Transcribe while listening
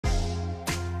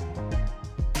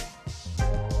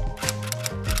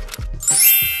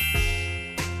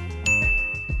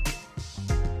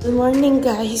Good morning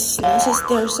guys. Nasa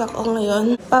stairs ako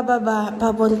ngayon. Pababa,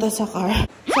 papunta sa car.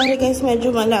 Sorry guys, medyo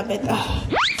malapit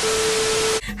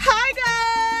Hi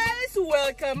guys!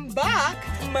 Welcome back,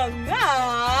 mga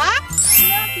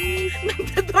Lucky!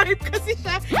 Nagdadrive kasi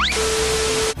siya.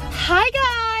 Hi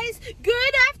guys!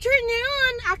 Good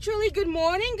afternoon! Actually, good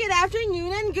morning, good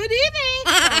afternoon, and good evening!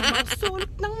 Sa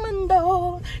sulit ng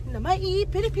mundo na may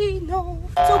Pilipino.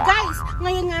 So guys,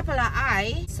 ngayon nga pala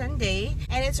ay Sunday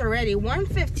and it's already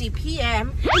 1:50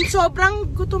 p.m. and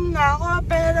sobrang gutom na ako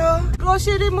pero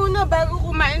grocery muna bago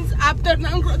kumain after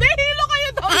ng grocery. Hilo kayo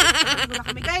doon! Muna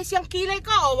kami guys, yung kilay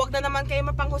ko, wag na naman kayo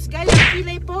mapanghusga. Yung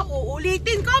kilay po,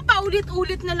 uulitin ko,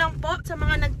 paulit-ulit na lang po sa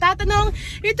mga nagtatanong.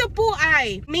 Ito po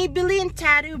ay Maybelline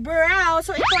Tattoo Brow.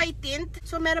 So ito ay tint.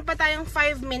 So meron pa tayong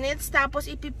 5 minutes tapos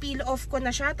ipipeel off ko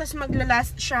na siya tapos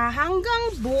maglalast siya hanggang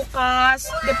bukas.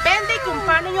 Depende kung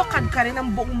paano nyo kadkarin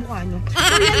ang buong mukha nyo.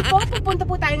 So yan po, pupunta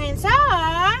po tayo ngayon sa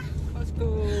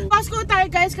Costco tayo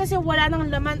guys kasi wala nang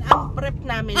laman ang prep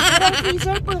namin. Pero ang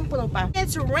freezer punong-puno pa.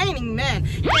 It's raining man.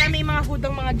 Kaya may mga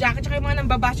hudang mga jacket tsaka yung mga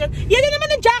nambabasyan. Yan na naman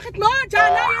ang jacket mo!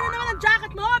 Jana! Yan na naman ang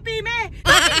jacket mo! Pime!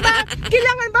 Bakit ba?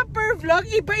 Kailangan ba per vlog?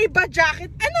 Iba-iba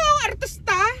jacket? Ano?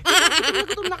 Artista?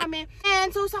 Gutom na kami. And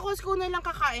so sa Costco na lang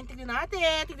kakain. Tignan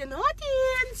natin. Tignan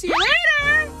natin. See you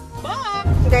later! Bye!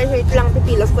 Guys, wait lang.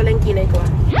 Pipil off ko lang yung kilay ko.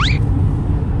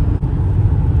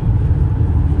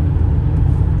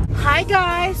 Hi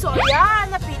guys! So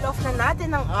ayan, na-peel off na natin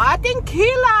ang ating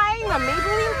kilay na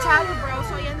Maybelline Tattoo Brow.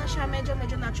 So ayan na siya, medyo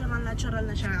natural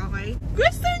na siya, okay?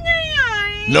 Gusto niya yan!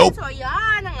 Nope! So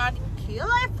ayan, ang ating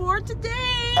kilay for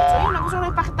today. So yun, gusto ko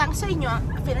ipakita sa inyo ang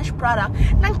finished product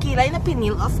ng kilay na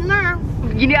pinil off na.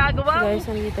 Ginagawa! Guys,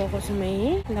 nandito ako sa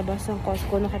may labas ng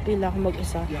Costco. Nakapila ako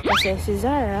mag-isa. Kasi si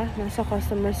Zara, nasa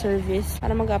customer service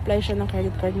para mag-apply siya ng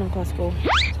credit card ng Costco.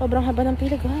 Sobrang haba ng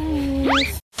pila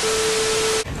guys!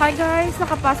 Hi guys!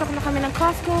 Nakapasok na kami ng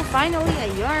Costco. Finally,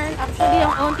 ayun. Actually,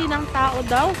 ang onti ng tao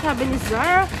daw, sabi ni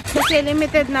Zara. Kasi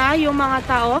limited na yung mga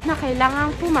tao na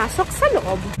kailangang pumasok sa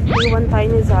loob. Iwan tayo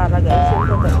ni Zara guys. Yung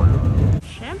totoo.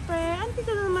 Siyempre,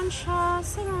 andito naman siya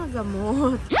sa mga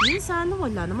gamot. Minsan,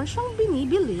 wala naman siyang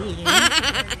binibili.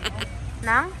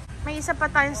 Nang? May isa pa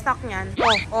tayong stock niyan.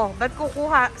 Ba't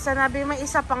kukuha? Sanabi may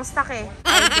isa pang stock eh.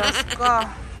 Ay, Diyos ko.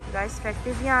 Guys,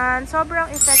 effective yan.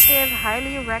 Sobrang effective.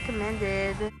 Highly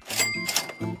recommended.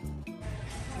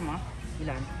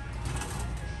 Ilan?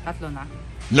 3 na?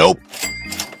 Nope!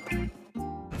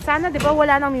 Sana, di ba,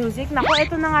 wala ng music? Naku,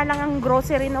 ito na nga lang ang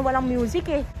grocery na walang music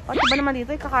eh. O, diba naman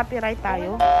dito, ikaka-copyright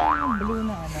tayo? Blue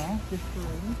na ano?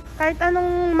 Kahit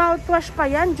anong mouthwash pa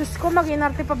yan, Diyos ko,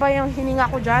 mag-inarte pa ba yung hininga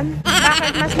ko dyan?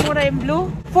 Bakit mas mura yung blue?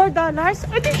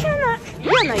 $4? O, di siya na.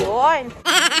 Yan na yun.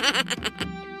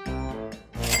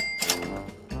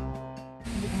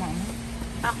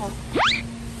 Ako.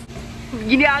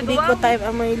 Hindi ko type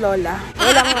ang may lola.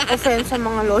 Walang offense sa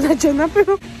mga lola dyan na,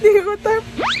 pero hindi ko type.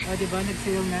 O, diba?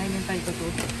 Nag-sale na. Hinintay ko to.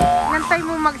 Hinintay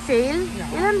mo mag-sale?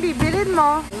 Ilan bibilin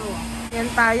mo? Yan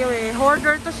tayo eh.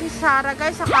 Hoarder to si Sarah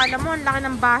guys. Akala mo, ang laki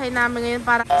ng bahay namin ngayon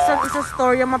para isa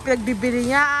store yung mga pinagbibili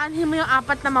niya. Aanhin mo yung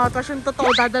 4 na mouthwash. Yung totoo,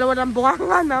 dadalawa ng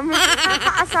bunganga namin.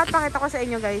 Nakakaasat, pakita ko sa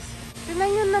inyo guys. Tignan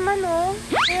nyo naman oh.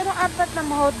 Merong 4 na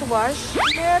mouthwash.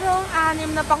 Merong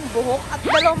 6 na pang buhok at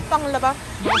 2 pang laba.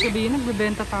 Baka sabihin,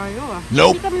 nagbebenta tayo ah.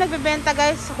 Nope! Hindi kami nagbebenta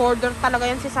guys. Hoarder talaga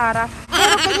yan si Sarah.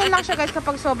 Pero ganyan lang siya guys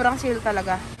kapag sobrang sale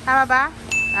talaga. Tama ba?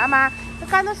 Tama.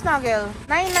 Magkano snuggle?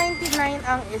 $9.99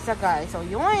 ang isa guys. So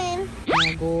yun.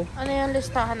 Ano yung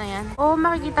listahan na yan? Oh,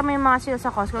 makikita mo yung mga sale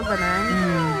sa Costco.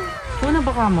 Ganun. Tuna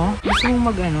baka mo? Gusto mong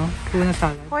mag-ano? Tuna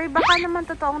salad? Hoy, baka naman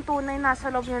totoong tunay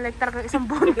nasa loob niya. Like talaga isang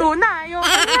buong tuna. Ayoko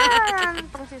yan.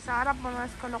 Itong si Sarah pa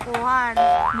mas kalukuhan.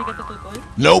 Hindi ka tututoy?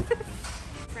 Nope!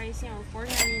 Price niya,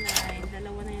 $4.99.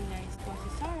 Dalawa na yan guys. Ito si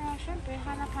Sarah. Siyempre,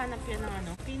 hanap-hanap yan ng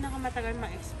ano. Pinakamatagal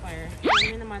ma-expire.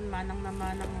 Yan naman, manang na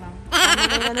manang lang. Tama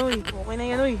na yan, uy. Okay na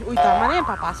yan, uy. Uy, tama na yan.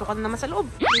 Papasok ka na naman sa loob.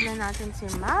 Pila natin si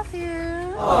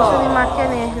Matthew. Gusto ni Matt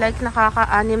yan eh. Like,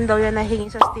 nakaka-anim daw yan na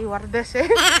hingi sa stewardess eh.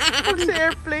 Pag sa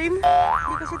airplane.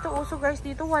 Hindi kasi ito uso guys.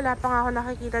 Dito wala pa nga ako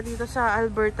nakikita dito sa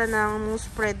Alberta ng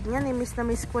spread niyan eh. Miss na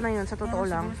miss ko na yun sa totoo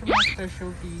lang. Sa mga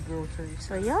specialty groceries.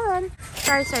 So, yan.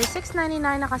 Price ay $6.99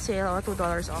 naka-sale. O, $2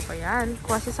 off. Ayan.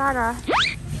 Kuha si Sarah.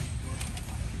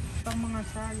 Pang mga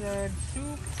salad,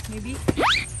 soup, maybe?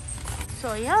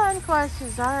 So, ayan. Kuha si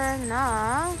Zara na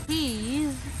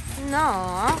cheese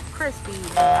na crispy.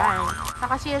 Ayan.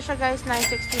 Naka-sale siya guys.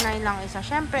 $9.69 lang isa.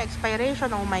 Siyempre, expiration.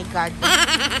 Oh my God.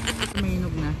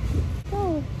 Mainog na.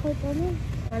 Oh, kahit ano.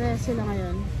 Para sila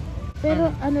ngayon. Pero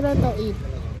ano lang to, eat.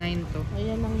 9 to.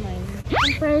 Ayan ang 9.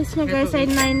 Ang price niya guys ay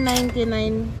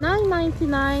 $9.99.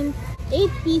 $9.99.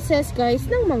 8 pieces guys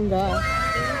ng mangga.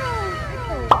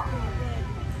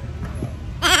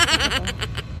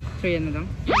 So yan na lang.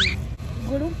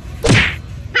 Gulo.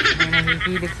 May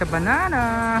nahihilig sa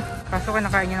banana. Kaso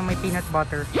kinakain niya na may peanut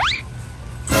butter.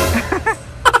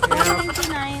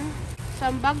 $9.99.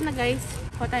 So ang bag na guys.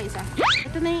 Kota isa.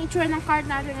 Ito na yung itsura ng card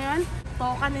natin ngayon.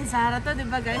 Toka ni Zara to,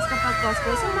 diba guys, kapag Costco.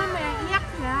 So mamaya, iyak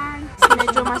yan.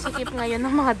 Medyo masikip ngayon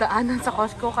ng mga daanan sa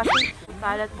Costco kasi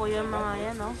kalat po yung mga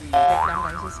yan, no? Wait lang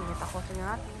guys, sisingit ako.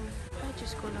 Tingnan natin. Ay,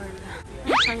 Diyos ko Lord.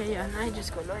 Ay, kaya yan. Ay,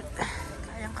 Diyos ko Lord.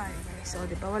 Kayang-kaya guys. So,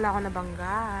 diba, wala ako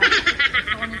nabangga.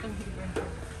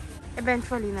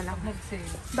 Eventually na lang.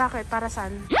 Bakit? Para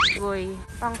saan? Goy.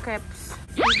 Pang keps.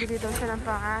 Bibili daw siya ng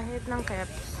pang-ahit ng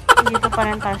keps. Dito pa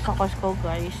rin tayo sa Costco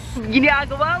guys.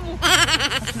 Ginagawa mo!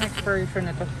 Next version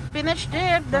na to. Spinach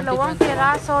dip, 2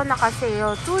 piraso,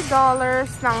 naka-sale.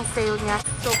 $2 ng sale niya.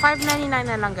 So, $5.99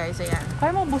 na lang guys. Ayan.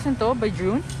 Kaya mo ubusin to by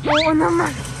June? Oo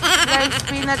naman. Guys,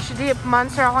 spinach dip.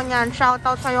 Monster ako niyan.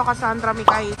 Shoutout sa'yo, Cassandra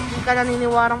Mikay. Hindi ka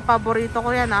naniniwarang paborito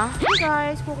ko yan, ha? Hey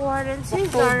guys, kukuha rin si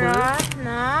Zara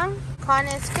ng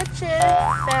Connie's Kitchen,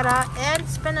 pera, and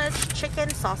spinach chicken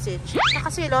sausage.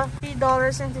 Nakasilo,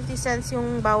 $3.50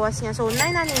 yung bawas niya. So,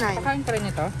 $9.99. Pakain ka rin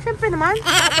ito? Siyempre naman.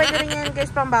 Pwede rin yan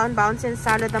guys pang baon-baon since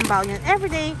salad ang baon yan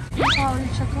everyday. College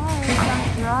siya guys. Ang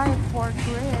dry pork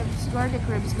ribs. Garlic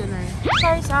ribs, ganun.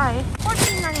 Price ay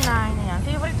 $14.99. Ayan.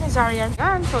 Favorite ni Zara yan.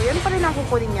 Yan. So, yan pa rin ang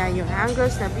kukunin niya. Yung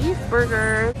Angus na beef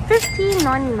burger.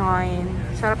 $15.99.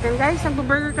 Sarap yan guys.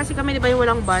 Nagbo-burger kasi kami, di ba yung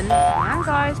walang bun? Ayan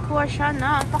guys. Kuha siya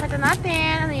na. Pakita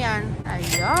natin. Ano yan?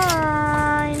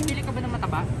 Ayan. Pili ka ba ng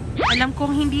mataba? Alam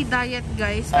kong hindi diet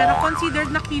guys, pero considered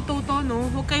na keto to, no?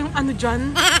 Huwag kayong ano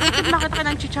dyan. Bakit makita ka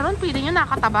ng chicharon, pili nyo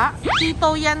nakataba.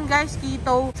 Keto yan guys,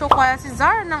 keto. So kaya si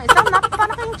Zara ng isang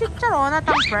napakalaking chicharon at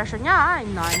ang presyo niya ay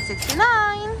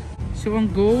 $9.69. So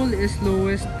ang goal is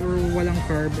lowest or walang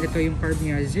carb. Ito yung carb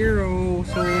niya, 0.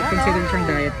 So consider siyang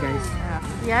diet guys.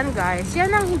 Yan guys, yan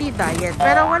ang hindi diet.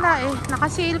 Pero wala eh,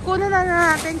 nakasale ko na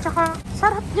natin. Tsaka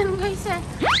sarap yan guys eh.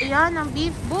 Ayan ang beef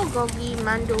bulgogi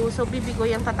mando. So bibigo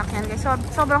yung tatak yan guys. So,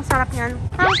 sobrang sarap yan.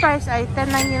 Ang price ay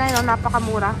 $10.99 o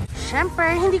napakamura.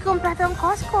 Siyempre, hindi kompleto ang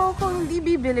Costco kung hindi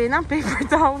bibili ng paper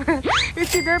towel.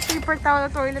 It's either paper towel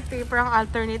o toilet paper ang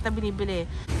alternate na binibili.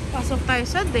 Pasok tayo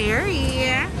sa dairy.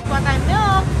 Kuha tayo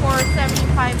milk for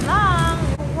 $75 lang.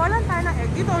 Kuha lang tayo ng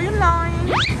egg. Dito, yun lang.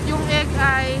 Yung egg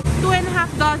ay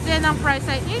 2.5 dozen. Ang price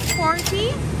ay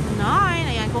 $8.49.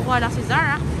 Ayan, kukuha lang si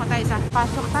Zara. Kuha tayo sa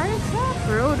pasok tayo sa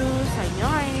produce.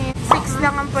 Ayan. 6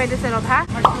 lang ang pwede sa loob, ha?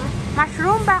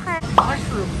 Mushroom? Bakit?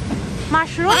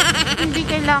 Mushroom? Hindi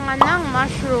kailangan ng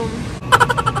mushroom.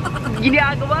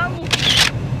 Ginagawa mo!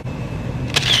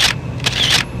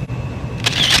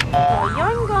 So,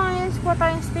 yun guys. Kuha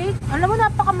tayong steak. Alam mo,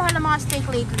 napakamahal ng mga steak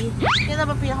lately. Yan na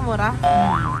ba pinakamura?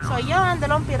 So, yan. 2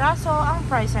 piraso. Ang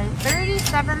price ay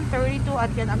 $37.32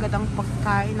 at yan agad ang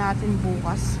pagkain natin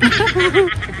bukas.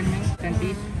 10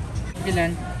 piece.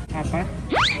 Ilan? 4?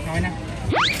 Okay na.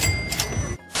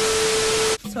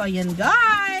 So, ayan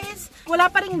guys. Wala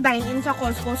pa rin dine-in sa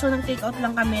Costco. So, nag-take out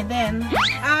lang kami din.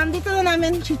 Dito na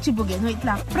namin chichibugin. Wait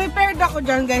lang. Prepared ako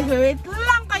dyan guys. Wait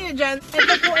lang kayo dyan.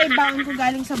 Ito po ay baon ko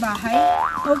galing sa bahay.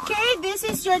 Okay, this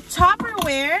is your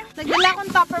Tupperware. Nagdala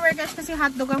akong Tupperware guys kasi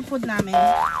hotdog ang food namin.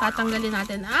 Tatanggalin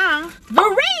natin ang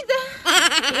bread!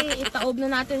 Okay, itaob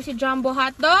na natin si Jumbo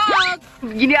hotdog.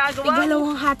 Ginagawa mo!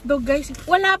 Igalawang hotdog guys.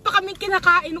 Wala pa kaming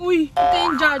kinakain. Uy, ito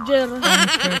yung judger.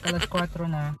 Alas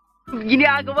 4 na.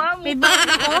 Ginagawa mo. May baon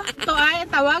ako. Ito ay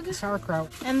tawag. Sauerkraut.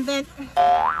 And then,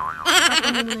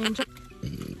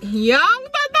 yung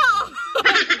totoo!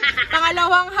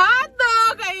 Pangalawang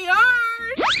hotdog!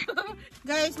 Ayan!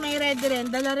 Guys, may ready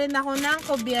rin. Dala rin ako ng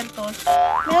kubiertos.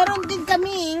 Meron din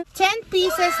kaming 10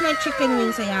 pieces na chicken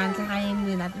wings. Ayan, kakainin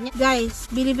din natin. Guys,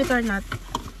 believe it or not.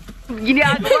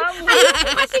 Ginagawa mo.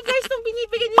 Kasi guys, nung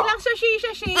binibigyan nilang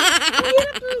sachet-sachet, ang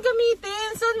hirap nung gamitin.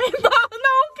 So, may baon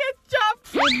akong ketchup.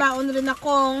 May baon rin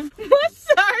akong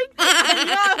mustard.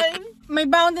 Ayan. May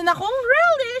baon din akong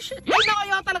relish. Ay,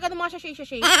 nakayaw talaga ng mga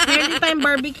sachet-sachet. Meron din tayong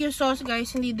barbecue sauce,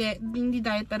 guys. Hindi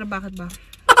diet, pero bakit ba?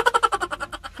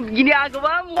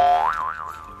 Ginagawa mo.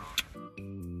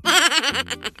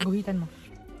 Guhitan mo.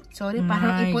 Sorry,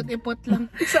 parang ipot-ipot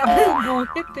lang. Sabi mo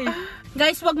guhit eh.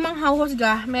 Guys, wag mang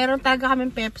hahusga. Meron talaga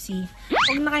kaming Pepsi.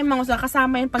 Wag na kayong manghusga.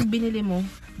 Kasama yung pag binili mo.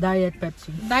 Diet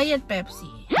Pepsi. Diet Pepsi.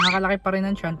 Nakakalaki pa rin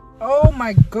ang tiyan. Oh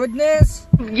my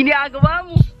goodness! Ginagawa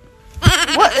mo.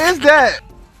 What is that?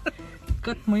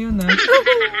 Cut mo yun ah.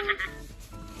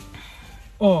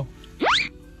 Oh.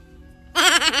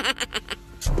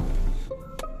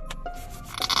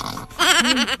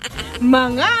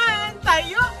 Mangan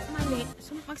tayo. Mali.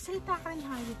 So, magsalita ka rin,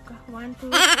 hayop ka. 1,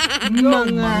 2.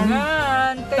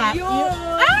 Mangan tayo.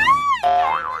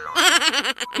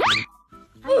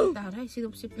 Ay, taray.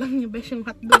 Sinupsip lang niya, besh, yung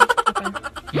hotdog.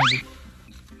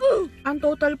 Ang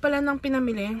total pala ng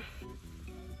pinamili.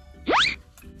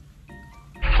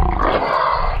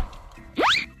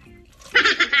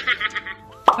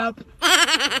 Hap.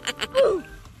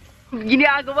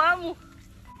 Ginagawa mo.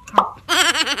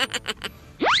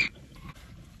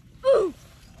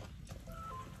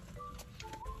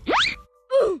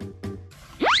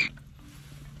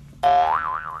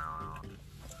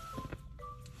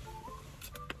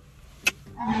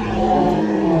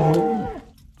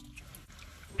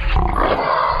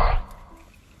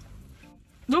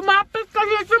 Lumapit ka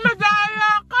dito,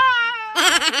 madaya ka!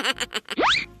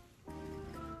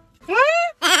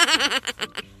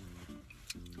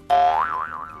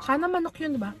 Sana manok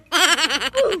yun, diba?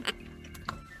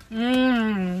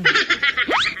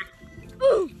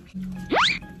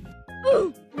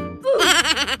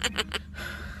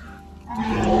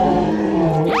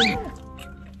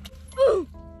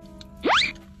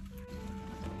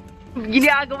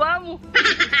 Ginagawa mo.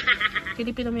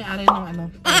 Pilipino may-ari ng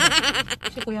ano.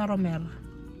 Si Kuya Romer.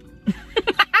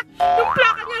 Yung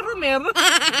plaka niya, Romer.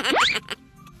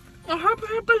 Ang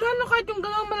haba-haba na kahit yung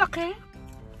gano'ng malaki.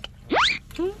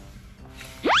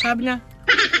 Sabi niya.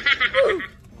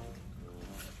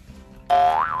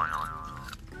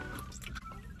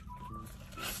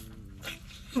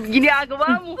 Ginagawa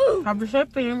mo. Sabi siya,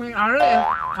 may-ari eh.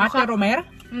 Ate Romer?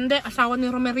 Hindi, asawa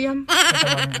ni Romer yan.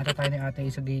 Tatawanan ata tayo ni ate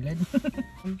sa gilid.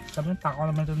 Sabi mo,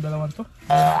 tako naman itong dalawang to.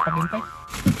 Hindi nakapaghintay.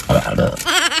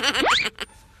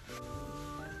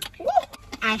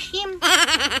 Ashim.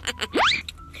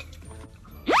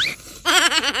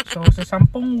 So, sa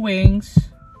 10 wings,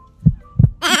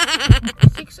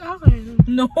 6 akin.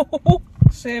 no!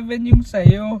 7 yung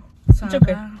sayo. It's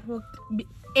okay. Sana, wag...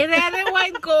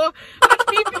 I-rewind ko. At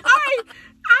ay!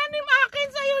 6 akin,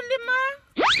 sa'yo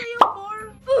 5. Sa'yo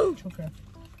 4. It's okay.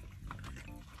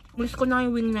 Gusto ko na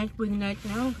yung wing night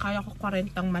na. Kaya ko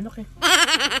 40 manok eh.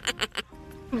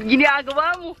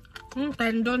 Ginagawa mo.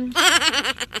 Tendon.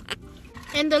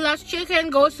 And the last chicken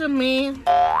goes to me.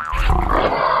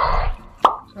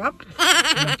 Sarap.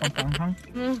 Walang pangpanghang.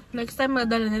 Next time,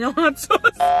 madala na ng hot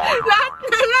sauce. Lahat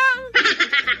na lang.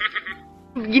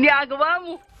 Ginagawa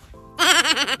mo.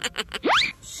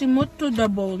 Simot to the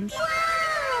bones.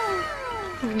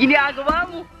 Ginagawa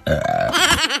mo.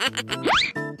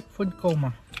 Food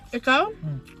coma. Ikaw?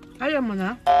 Ayaw mo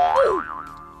na?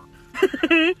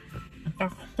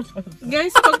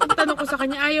 Guys, pag tanong ko sa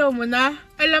kanya, ayaw mo na?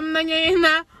 Alam na niya yun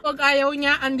na. Pag ayaw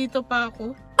niya, andito pa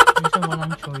ako. Minsan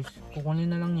walang choice. Kukunin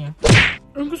na lang niya.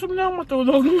 Ang gusto mo lang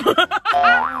matulog.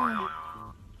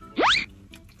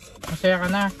 Masaya ka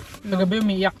na. Sa gabi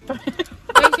umiiyak to.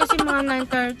 Guys, kasi mga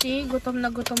 9:30, gutom na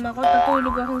gutom ako.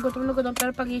 Tatulog akong gutom na gutom.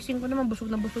 Pero pagising ko naman, busog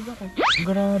na busog ako.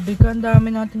 Grabe ka, ang dami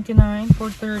natin kinain.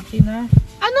 4:30 na.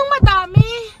 Anong madami?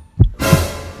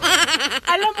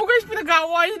 Alam mo guys,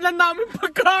 pinag-awayan lang namin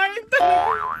pagkain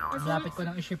talaga. Lapit ko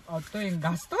nang i-ship out to yung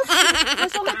gastos.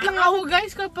 Masungit lang ako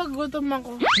guys kapag gutom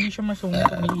ako. Hindi siya masungit,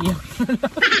 umiiyak.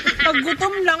 Pag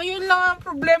gutom lang, yun lang ang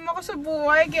problema ko sa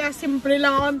buhay. Kaya simple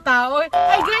lang akong tao.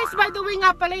 Hey guys, by the way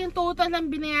nga pala, yung total ng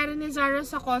binayaran ni Zara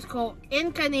sa Costco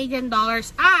in Canadian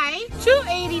dollars ay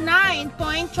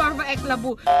 289.4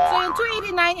 eklabu. So yung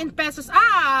 289 in pesos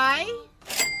ay...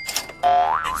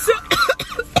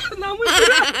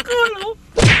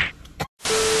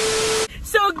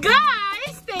 So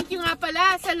guys, thank you nga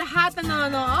pala sa lahat na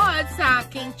nanonood sa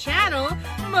aking channel,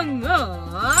 mga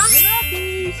Jannavlogs.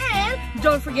 And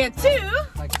don't forget to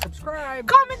Like, subscribe.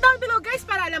 comment down below guys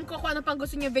para alam ko kung ano pang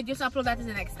gusto niyo videos na upload natin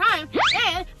the next time.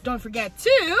 And don't forget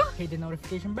to Hit the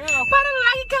notification bell. para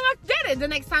lagi kang updated the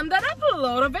next time that I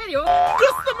upload a video.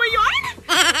 Gusto mo yun?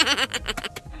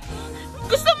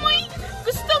 Gusto mo yun?